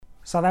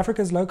South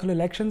Africa's local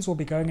elections will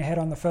be going ahead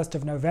on the 1st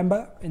of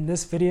November. In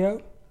this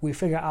video, we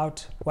figure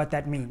out what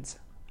that means.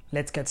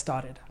 Let's get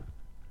started.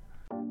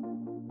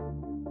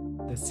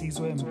 The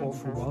Sizwe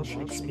Mpofu Walsh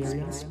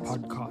Experience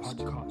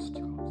Podcast.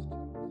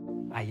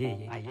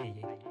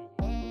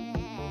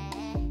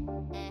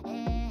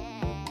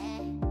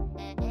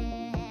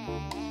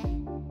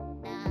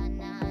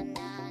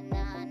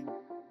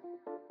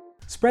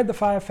 Spread the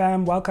fire,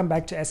 fam. Welcome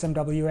back to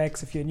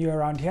SMWX. If you're new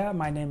around here,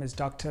 my name is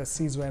Dr.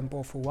 Sizwe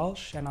Mpofu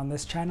Walsh, and on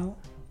this channel,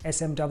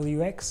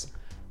 SMWX,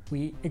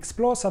 we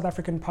explore South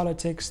African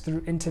politics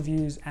through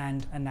interviews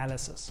and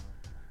analysis.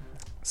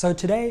 So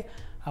today,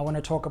 I want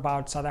to talk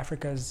about South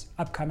Africa's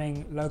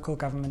upcoming local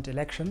government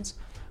elections,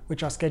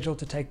 which are scheduled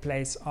to take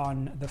place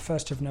on the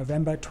 1st of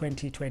November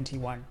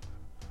 2021.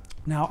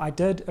 Now, I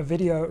did a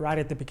video right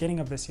at the beginning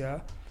of this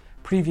year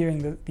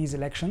previewing these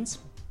elections,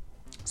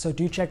 so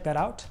do check that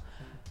out.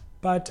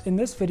 But in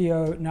this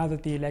video, now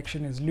that the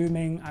election is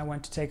looming, I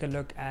want to take a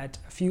look at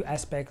a few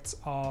aspects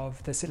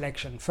of this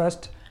election.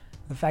 First,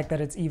 the fact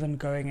that it's even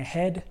going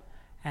ahead,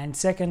 and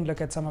second,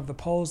 look at some of the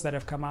polls that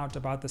have come out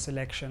about this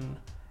election.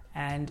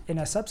 And in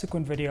a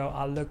subsequent video,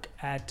 I'll look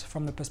at,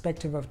 from the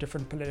perspective of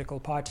different political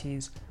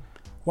parties,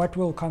 what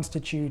will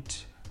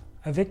constitute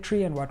a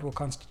victory and what will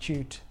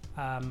constitute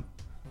a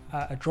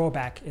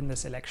drawback in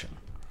this election.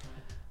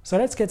 So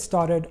let's get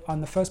started on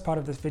the first part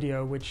of this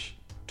video, which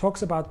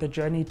talks about the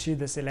journey to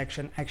this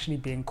election actually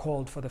being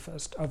called for the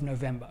 1st of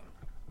November.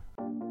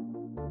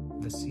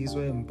 The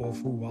Sizwe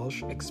Mpofu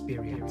Walsh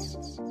Experience,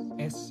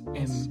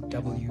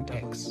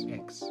 SMWX.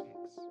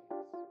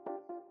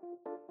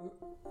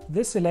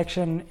 This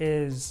election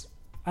is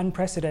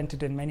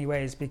unprecedented in many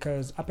ways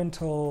because up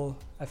until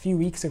a few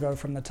weeks ago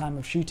from the time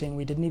of shooting,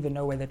 we didn't even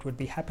know whether it would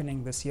be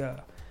happening this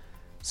year.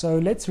 So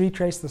let's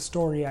retrace the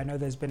story. I know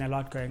there's been a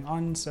lot going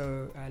on,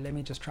 so let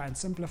me just try and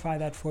simplify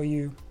that for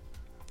you.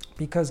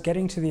 Because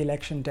getting to the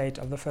election date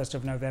of the 1st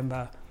of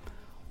November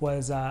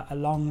was a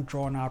long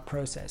drawn-out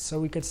process. So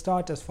we could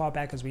start as far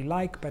back as we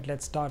like, but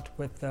let's start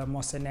with the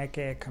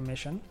Moseneke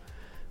Commission,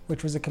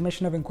 which was a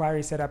commission of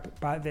inquiry set up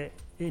by the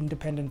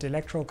Independent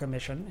Electoral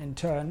Commission, in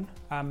turn,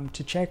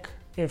 to check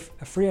if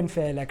a free and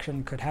fair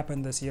election could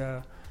happen this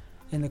year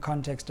in the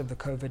context of the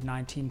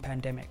COVID-19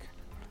 pandemic.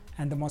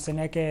 And the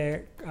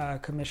Moseneke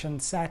Commission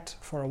sat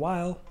for a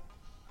while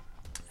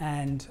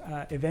and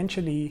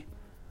eventually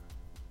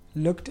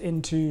looked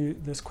into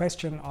this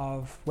question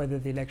of whether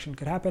the election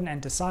could happen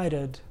and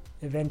decided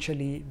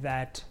eventually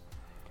that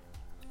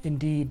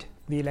indeed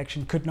the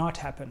election could not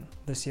happen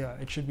this year.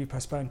 It should be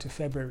postponed to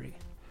February.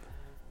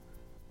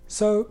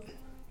 So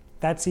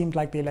that seemed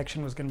like the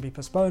election was going to be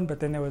postponed, but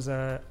then there was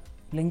a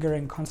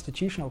lingering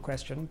constitutional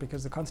question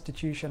because the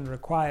Constitution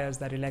requires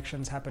that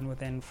elections happen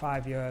within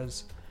 5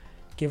 years,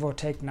 give or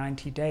take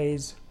 90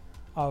 days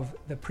of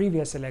the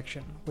previous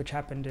election, which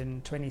happened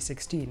in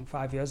 2016,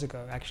 5 years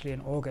ago, actually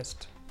in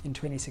August in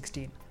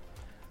 2016.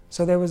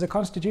 So there was a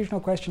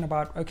constitutional question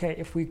about, okay,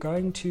 if we're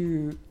going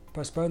to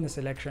postpone this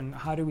election,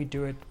 how do we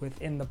do it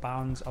within the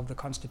bounds of the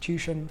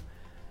Constitution?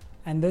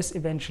 And this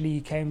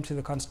eventually came to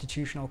the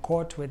Constitutional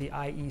Court, where the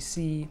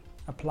IEC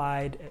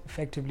applied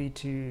effectively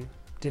to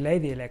delay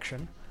the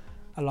election,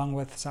 along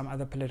with some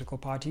other political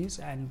parties,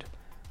 and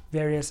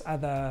various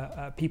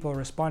other people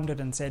responded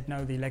and said,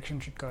 no, the election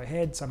should go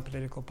ahead, some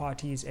political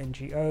parties,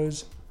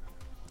 NGOs.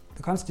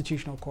 The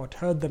Constitutional Court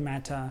heard the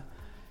matter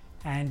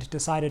and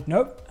decided,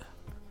 nope,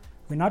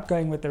 we're not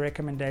going with the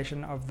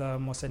recommendation of the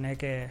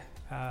Moseneke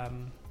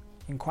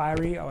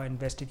inquiry or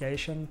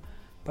investigation,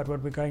 but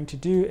what we're going to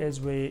do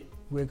is we're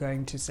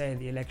going to say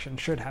the election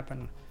should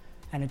happen,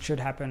 and it should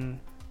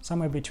happen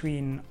somewhere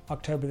between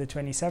October the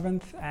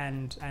 27th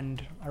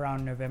and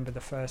around November the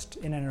 1st,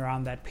 in and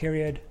around that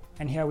period.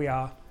 And here we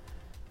are.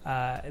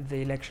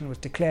 The election was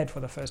declared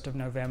for the 1st of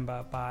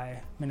November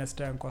by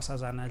Minister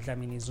Nkosazana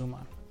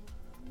Dlamini-Zuma.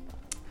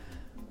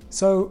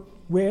 So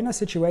we're in a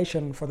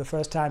situation for the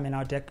first time in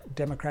our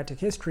democratic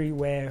history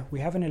where we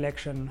have an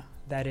election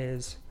that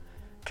is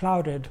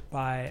clouded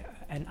by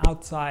an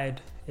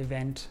outside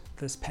event,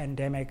 this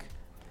pandemic,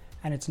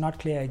 and it's not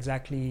clear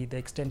exactly the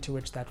extent to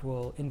which that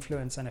will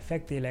influence and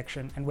affect the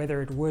election, and whether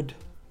it would,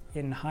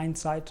 in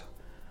hindsight,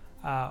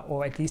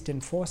 or at least in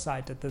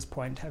foresight at this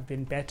point, have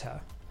been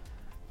better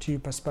to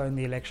postpone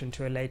the election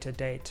to a later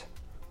date.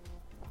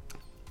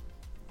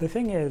 The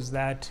thing is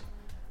that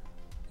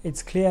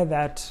it's clear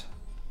that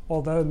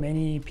although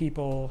many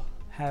people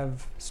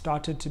have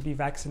started to be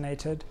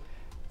vaccinated,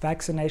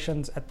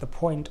 vaccinations at the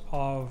point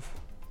of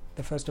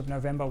the 1st of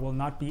November will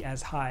not be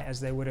as high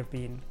as they would have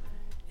been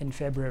in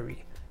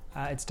February.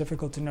 It's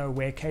difficult to know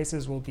where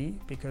cases will be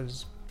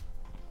because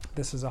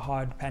this is a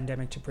hard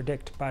pandemic to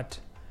predict, but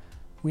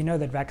we know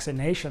that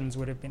vaccinations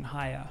would have been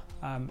higher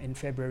in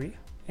February.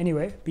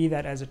 Anyway, be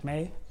that as it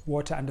may,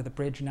 water under the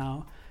bridge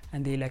now,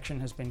 and the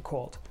election has been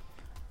called.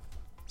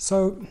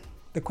 So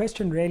the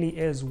question really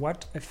is,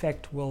 what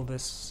effect will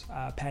this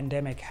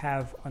pandemic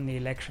have on the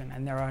election?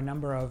 And there are a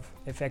number of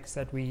effects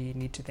that we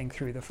need to think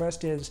through. The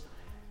first is,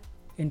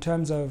 in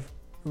terms of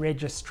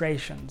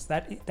registrations.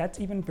 That's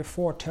even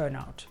before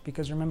turnout,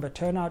 because remember,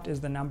 turnout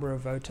is the number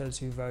of voters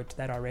who vote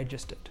that are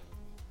registered.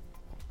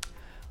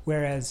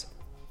 Whereas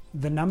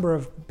the number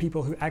of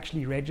people who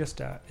actually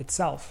register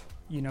itself,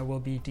 will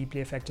be deeply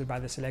affected by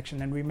this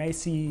election, and we may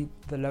see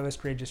the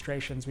lowest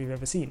registrations we've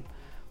ever seen.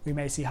 We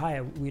may see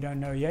higher. We don't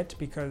know yet,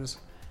 because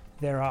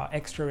there are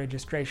extra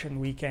registration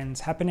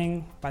weekends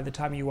happening. By the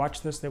time you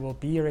watch this, there will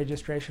be a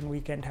registration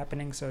weekend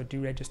happening, so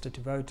do register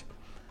to vote.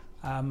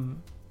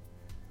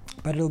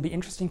 But it'll be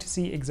interesting to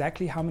see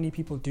exactly how many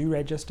people do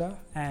register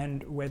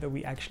and whether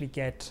we actually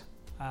get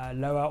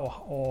lower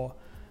or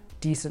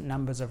decent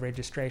numbers of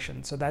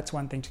registration. So that's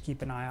one thing to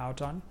keep an eye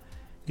out on.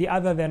 The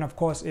other then, of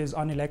course, is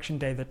on election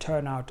day, the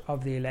turnout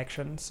of the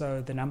election,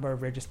 so the number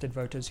of registered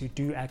voters who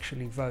do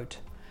actually vote.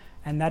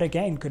 And that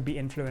again could be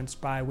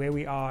influenced by where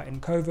we are in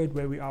COVID,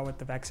 where we are with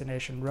the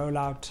vaccination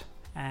rollout,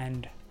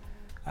 and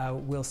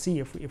we'll see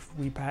if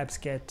we perhaps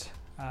get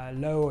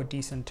low or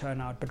decent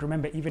turnout. But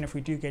remember, even if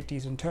we do get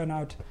decent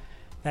turnout,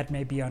 that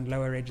may be on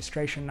lower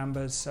registration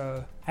numbers.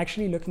 So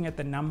actually looking at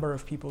the number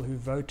of people who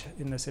vote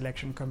in this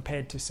election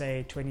compared to,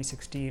 say,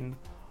 2016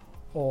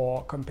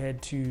 or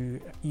compared to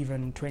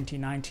even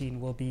 2019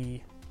 will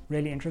be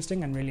really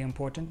interesting and really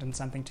important, and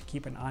something to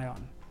keep an eye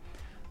on.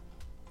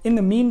 In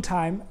the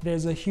meantime,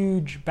 there's a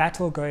huge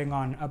battle going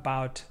on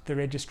about the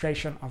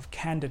registration of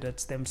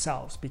candidates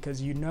themselves,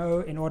 because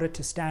in order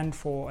to stand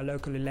for a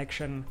local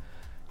election,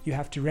 you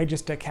have to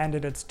register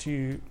candidates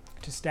to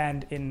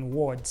stand in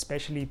wards,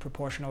 especially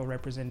proportional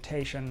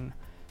representation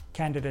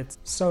candidates.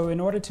 So in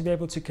order to be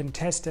able to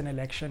contest an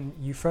election,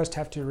 you first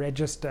have to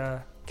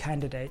register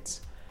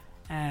candidates.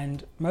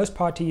 And most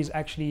parties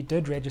actually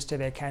did register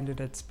their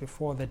candidates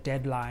before the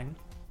deadline.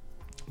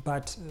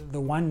 But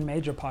the one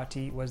major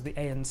party was the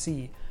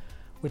ANC,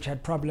 which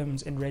had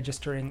problems in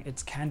registering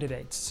its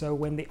candidates. So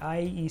when the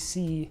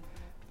IEC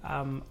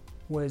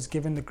was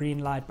given the green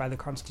light by the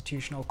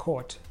Constitutional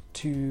Court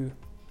to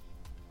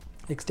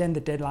extend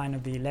the deadline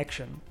of the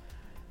election,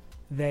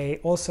 they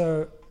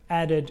also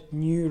added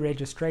new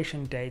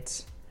registration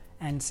dates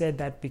and said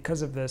that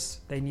because of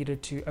this, they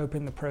needed to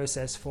open the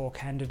process for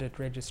candidate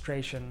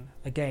registration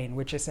again,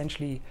 which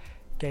essentially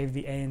gave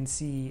the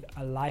ANC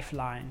a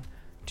lifeline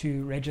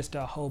to register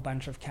a whole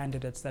bunch of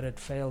candidates that had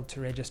failed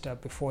to register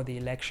before the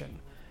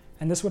election.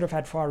 And this would have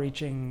had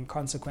far-reaching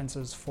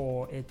consequences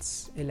for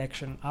its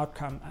election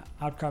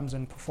outcomes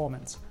and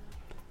performance.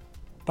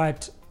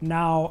 But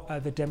now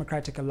the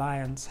Democratic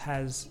Alliance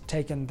has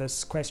taken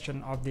this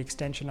question of the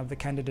extension of the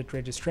candidate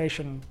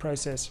registration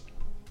process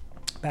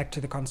back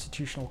to the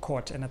Constitutional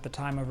Court, and at the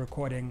time of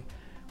recording,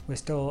 we're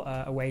still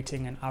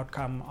awaiting an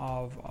outcome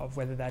of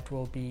whether that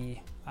will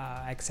be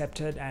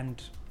accepted,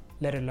 and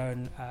let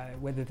alone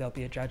whether there'll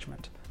be a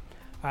judgment.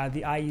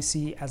 The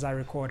IEC, as I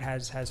record,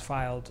 has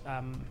filed,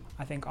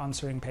 I think,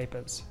 answering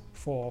papers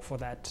for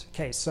that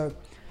case. So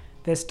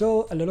there's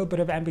still a little bit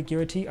of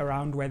ambiguity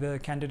around whether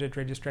candidate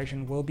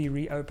registration will be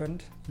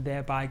reopened,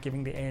 thereby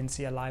giving the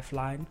ANC a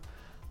lifeline.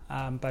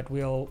 But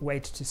we'll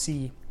wait to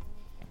see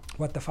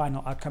what the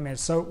final outcome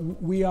is. So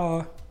we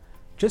are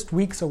just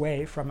weeks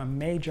away from a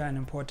major and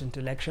important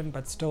election,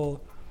 but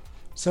still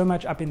so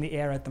much up in the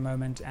air at the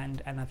moment,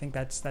 and I think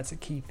that's a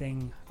key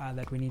thing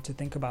that we need to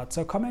think about.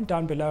 So comment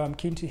down below. I'm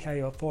keen to hear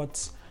your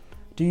thoughts.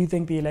 Do you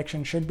think the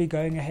election should be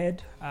going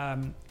ahead?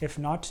 If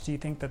not, do you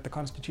think that the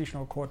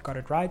Constitutional Court got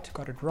it right,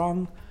 got it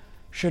wrong?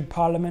 Should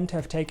Parliament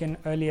have taken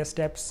earlier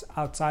steps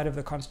outside of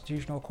the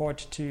Constitutional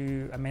Court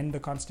to amend the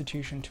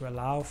Constitution to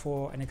allow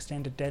for an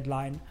extended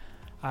deadline?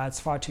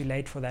 It's far too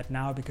late for that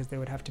now, because there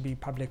would have to be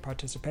public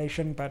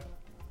participation, but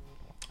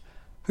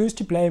who's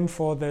to blame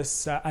for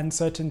this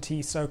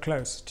uncertainty so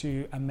close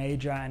to a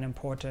major and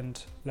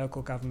important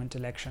local government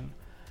election?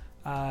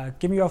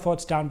 Give me your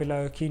thoughts down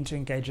below. Keen to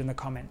engage in the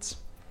comments.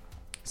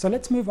 So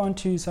let's move on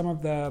to some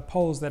of the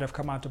polls that have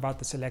come out about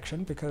this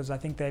election, because I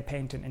think they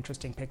paint an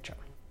interesting picture.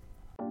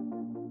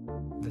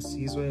 The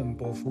Sizwe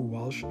Mpofu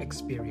Walsh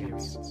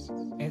Experience,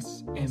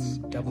 SMWX.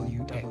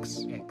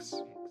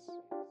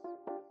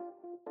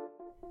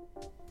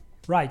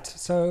 Right,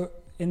 so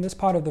in this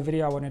part of the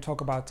video, I want to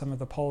talk about some of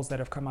the polls that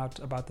have come out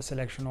about this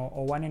election,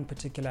 or one in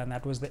particular, and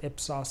that was the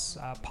Ipsos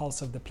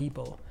Pulse of the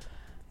People.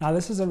 Now,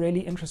 this is a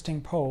really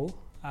interesting poll,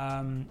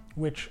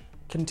 which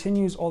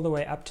continues all the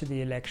way up to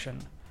the election.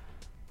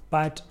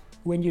 But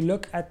when you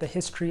look at the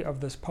history of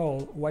this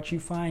poll, what you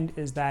find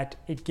is that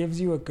it gives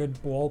you a good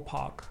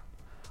ballpark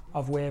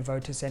of where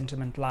voter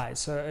sentiment lies.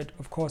 So it,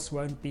 of course,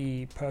 won't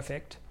be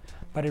perfect,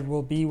 but it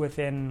will be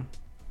within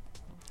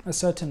a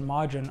certain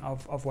margin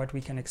of what we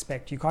can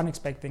expect. You can't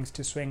expect things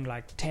to swing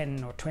like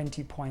 10 or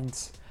 20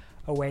 points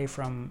away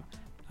from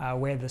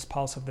where this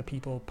Pulse of the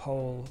People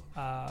poll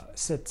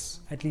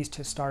sits, at least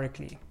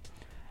historically.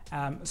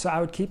 So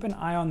I would keep an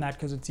eye on that,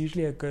 because it's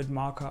usually a good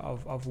marker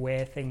of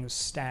where things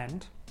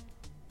stand.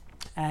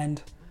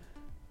 And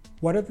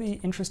one of the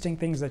interesting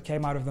things that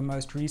came out of the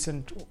most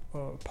recent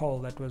poll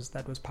that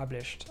was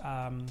published,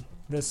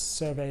 this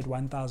surveyed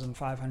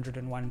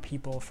 1,501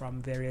 people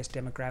from various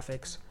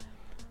demographics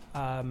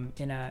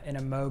in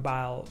a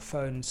mobile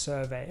phone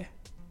survey.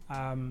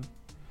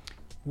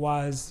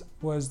 was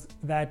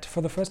that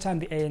for the first time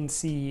the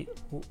ANC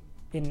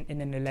in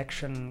an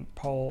election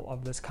poll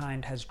of this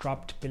kind has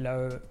dropped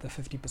below the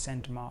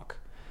 50% mark.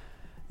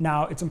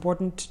 Now, it's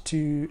important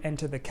to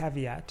enter the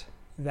caveat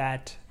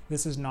that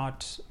this is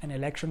not an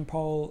election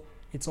poll.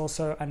 It's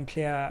also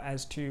unclear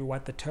as to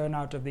what the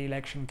turnout of the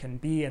election can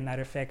be, and that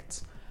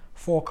affects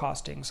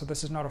forecasting. So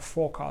this is not a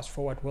forecast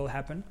for what will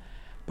happen,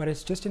 but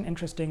it's just an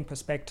interesting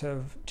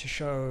perspective to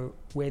show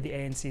where the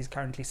ANC is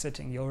currently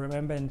sitting. You'll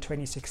remember in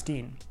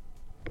 2016,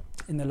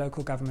 in the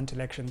local government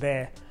election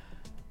there,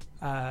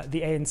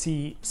 the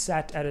ANC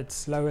sat at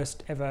its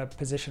lowest ever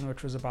position,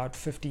 which was about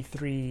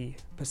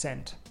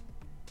 53%.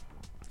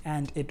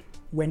 And it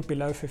went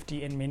below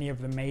 50 in many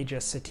of the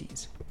major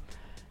cities.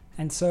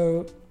 And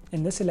so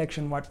in this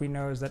election, what we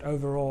know is that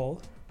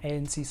overall,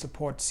 ANC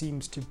support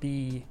seems to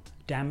be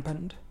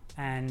dampened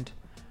and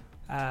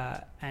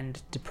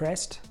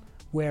depressed,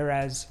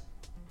 whereas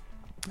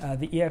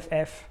the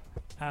EFF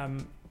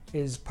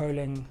is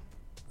polling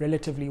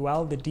relatively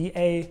well. The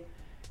DA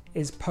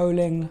is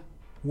polling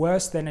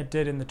worse than it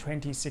did in the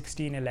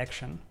 2016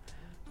 election,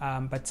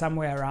 but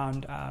somewhere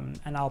around,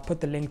 and I'll put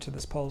the link to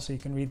this poll so you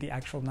can read the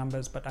actual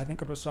numbers, but I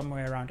think it was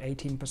somewhere around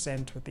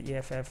 18% with the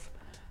EFF,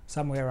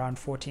 somewhere around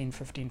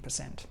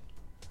 14-15%.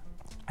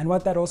 And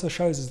what that also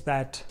shows is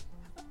that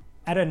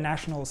at a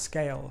national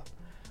scale,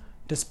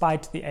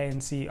 despite the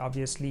ANC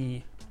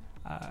obviously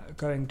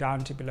going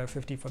down to below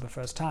 50 for the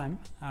first time,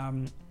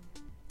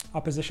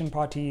 opposition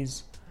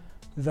parties,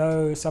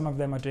 though some of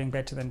them are doing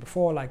better than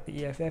before, like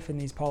the EFF in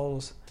these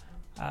polls,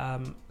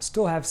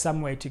 still have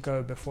some way to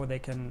go before they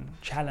can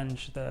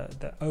challenge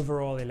the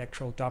overall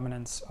electoral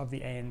dominance of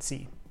the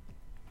ANC.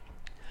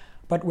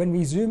 But when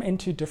we zoom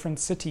into different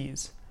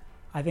cities,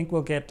 I think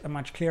we'll get a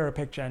much clearer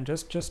picture, and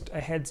just a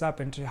heads up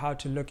into how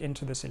to look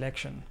into this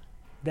election.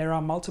 There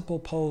are multiple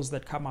polls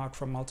that come out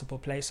from multiple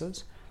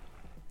places.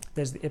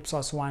 There's the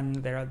Ipsos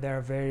one, there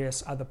are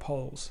various other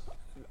polls.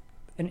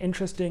 An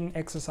interesting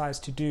exercise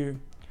to do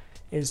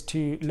is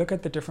to look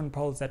at the different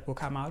polls that will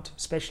come out,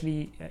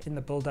 especially in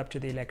the build up to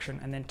the election,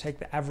 and then take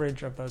the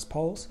average of those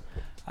polls.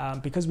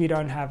 Because we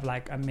don't have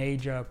like a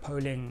major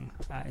polling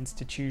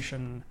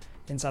institution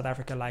in South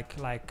Africa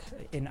like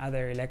in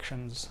other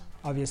elections,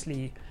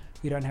 obviously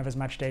we don't have as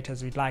much data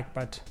as we'd like,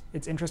 but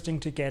it's interesting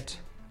to get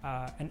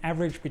an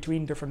average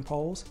between different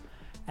polls,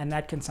 and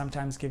that can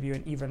sometimes give you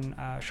an even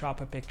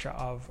sharper picture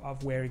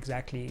of where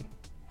exactly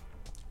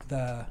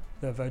the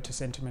voter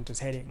sentiment is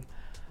heading.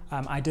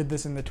 I did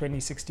this in the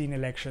 2016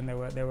 election.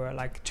 There were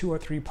like 2 or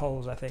 3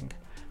 polls, I think,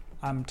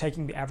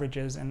 taking the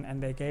averages,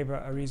 and they gave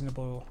a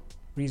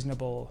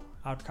reasonable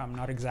outcome.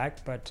 Not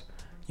exact, but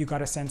you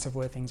got a sense of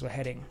where things were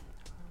heading.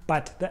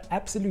 But the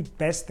absolute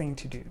best thing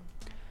to do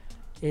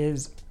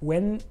is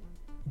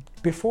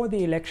before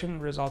the election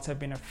results have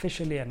been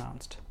officially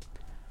announced,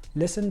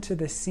 listen to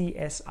the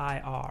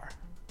CSIR,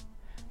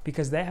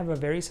 because they have a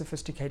very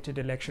sophisticated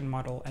election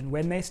model, and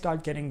when they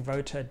start getting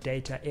voter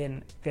data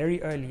in very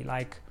early,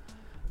 like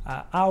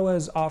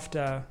hours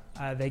after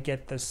they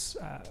get this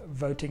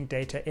voting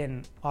data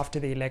in after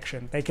the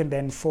election, they can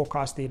then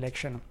forecast the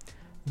election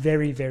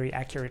very, very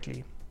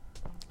accurately.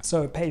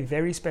 So pay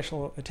very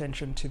special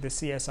attention to the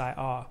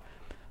CSIR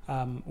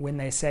when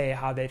they say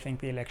how they think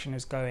the election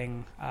is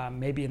going,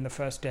 maybe in the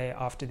first day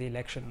after the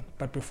election,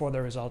 but before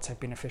the results have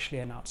been officially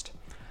announced.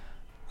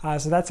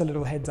 So that's a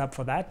little heads up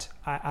for that.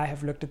 I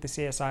have looked at the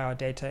CSIR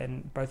data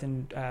both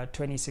in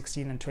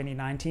 2016 and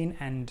 2019,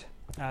 and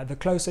the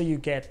closer you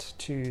get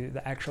to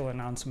the actual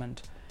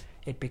announcement,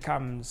 it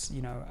becomes,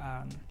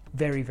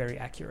 very, very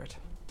accurate.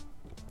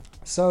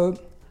 So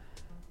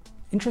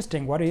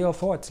interesting. What are your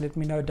thoughts? Let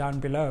me know down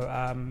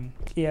below.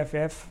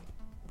 EFF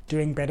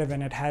doing better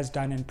than it has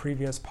done in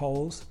previous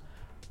polls,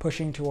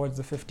 pushing towards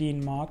the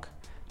 15 mark.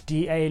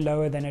 DA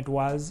lower than it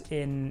was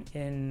in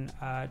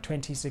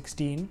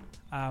 2016,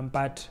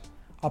 but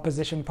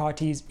opposition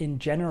parties in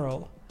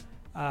general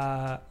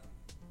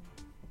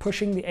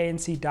pushing the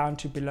ANC down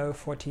to below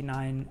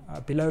 49,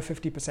 below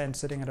 50%,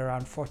 sitting at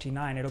around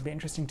 49. It'll be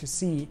interesting to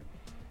see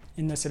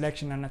in this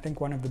election, and I think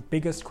one of the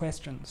biggest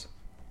questions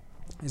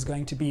is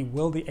going to be,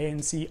 will the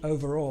ANC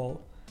overall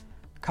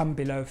come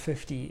below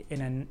 50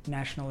 in a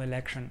national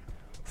election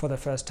for the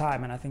first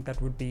time? And I think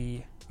that would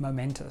be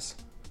momentous.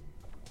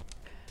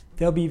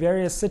 There'll be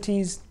various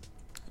cities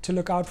to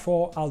look out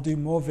for. I'll do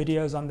more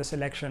videos on this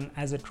election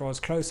as it draws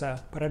closer,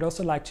 but I'd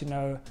also like to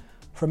know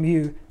from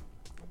you,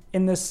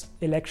 in this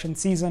election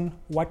season,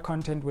 what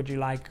content would you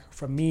like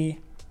from me?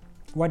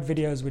 What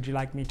videos would you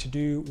like me to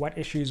do? What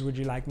issues would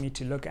you like me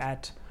to look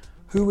at?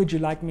 Who would you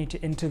like me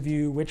to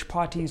interview? Which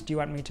parties do you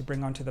want me to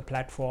bring onto the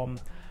platform?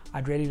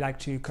 I'd really like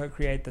to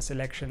co-create this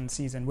election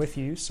season with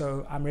you,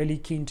 so I'm really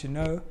keen to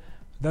know.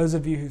 Those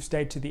of you who've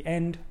stayed to the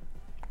end,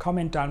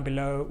 comment down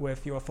below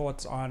with your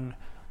thoughts on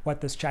what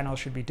this channel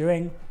should be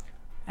doing.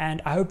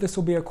 And I hope this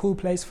will be a cool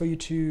place for you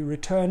to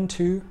return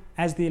to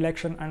as the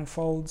election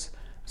unfolds,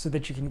 so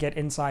that you can get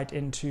insight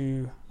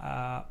into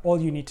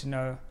all you need to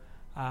know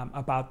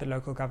about the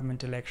local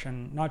government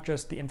election, not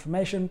just the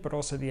information, but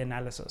also the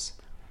analysis.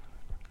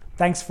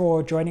 Thanks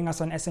for joining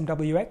us on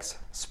SMWX.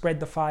 Spread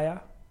the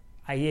fire.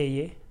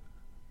 Ayeye.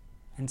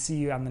 And see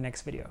you on the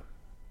next video.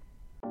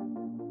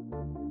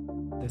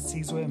 The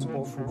Sizwe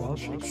Mpofu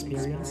Welsh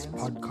Experience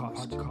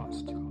Podcast.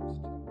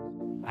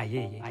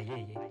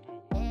 Ayeye.